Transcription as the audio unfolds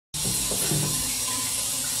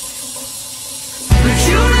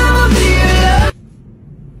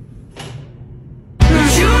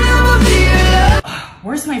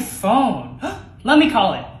phone? Let me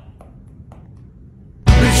call it.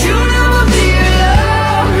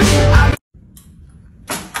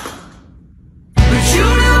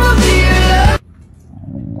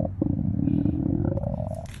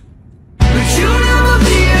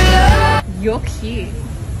 You're cute.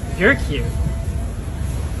 You're cute.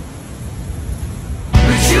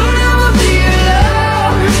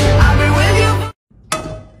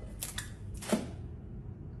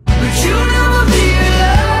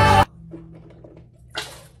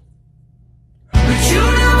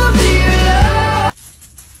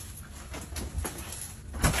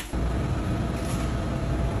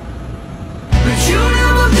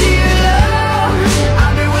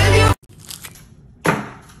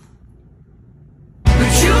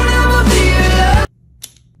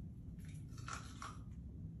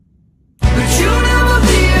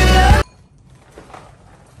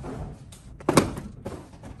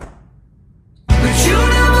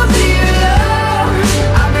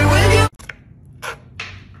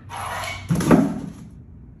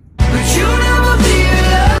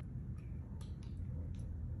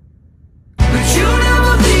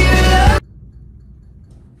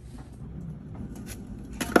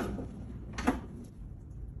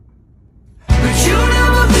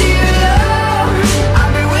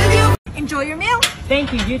 Enjoy your meal.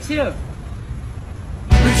 Thank you, you too.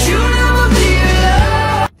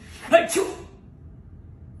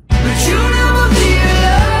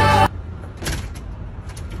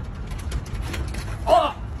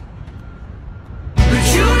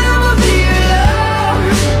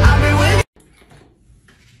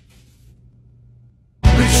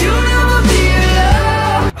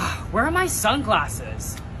 Where are my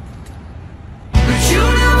sunglasses?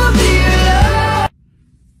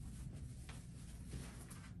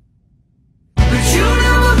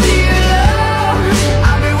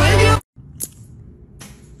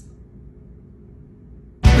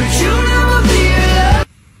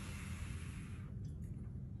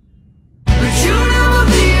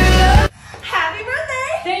 Happy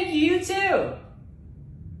birthday! Thank you, you too.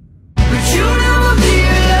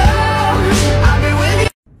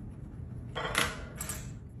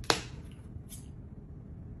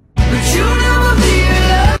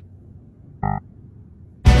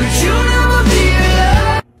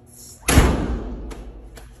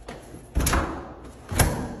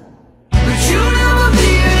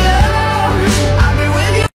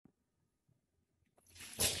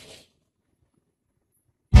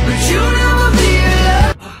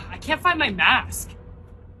 I can't find my mask.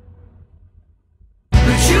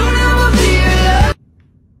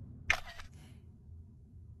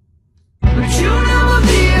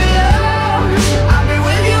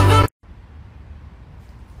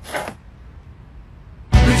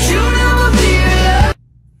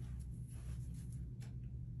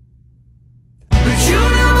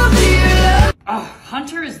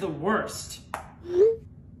 Hunter is the worst.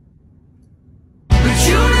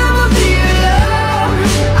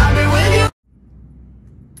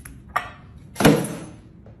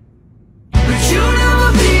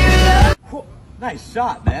 Nice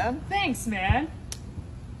shot, man. Thanks, man.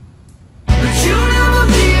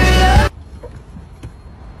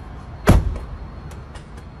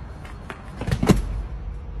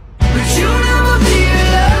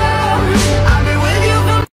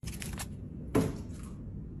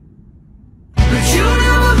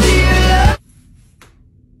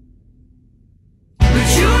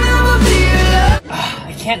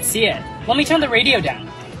 I can't see it. Let me turn the radio down.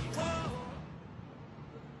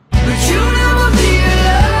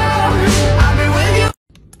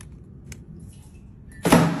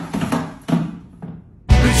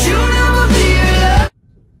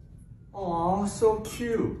 Aw, so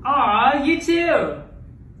cute. Aw, you too.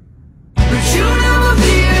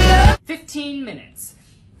 15 minutes.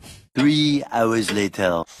 3 hours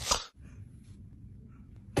later.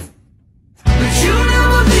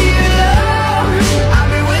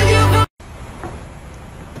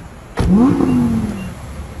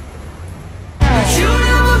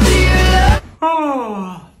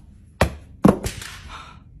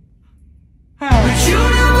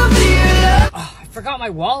 I forgot my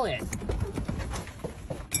wallet.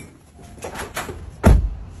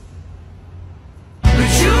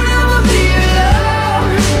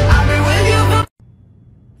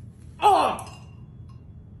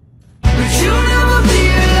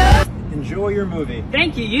 Enjoy your movie.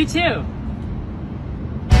 Thank you, you too.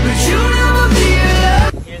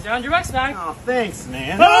 Here's $100 back. Oh, thanks,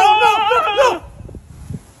 man. No!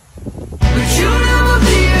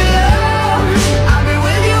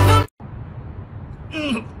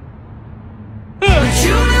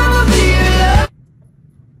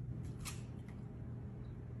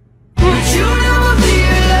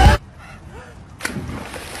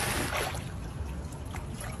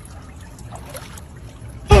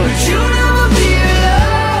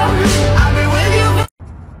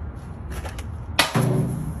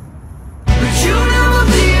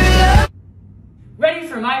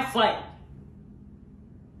 ready for my flight.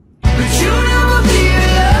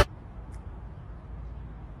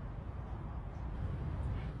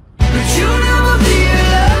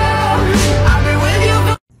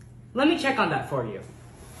 Let me check on that for you.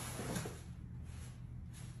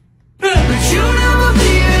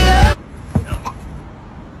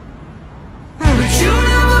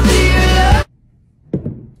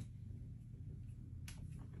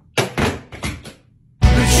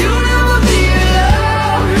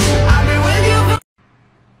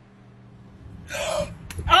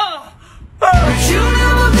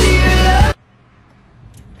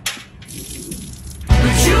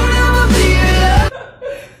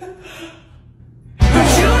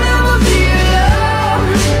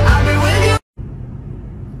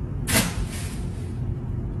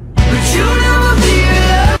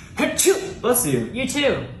 Bless you. You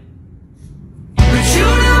too.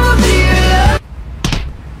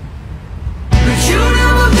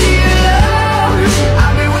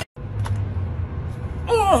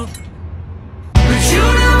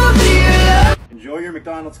 Enjoy your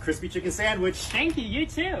McDonald's crispy chicken sandwich. Thank you, you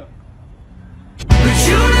too.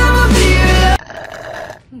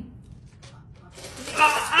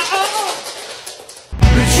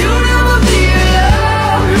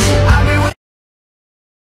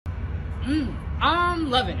 I'm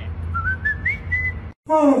loving it.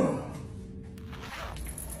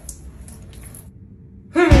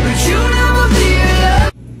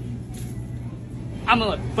 I'm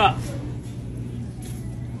gonna look buff.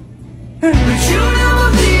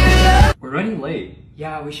 We're running late.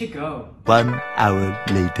 Yeah, we should go. 1 hour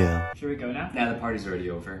later. Should we go now? Nah, the party's already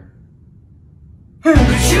over.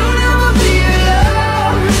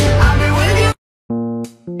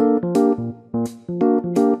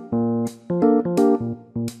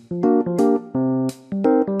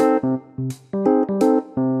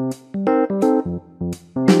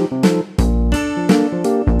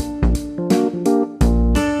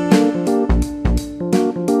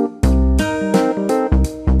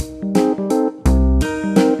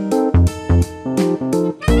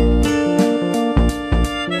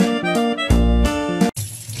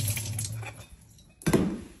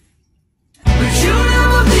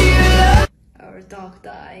 Our dog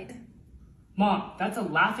died. Mom, that's a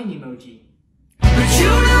laughing emoji.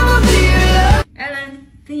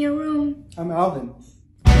 Ellen, in your room. I'm Alvin.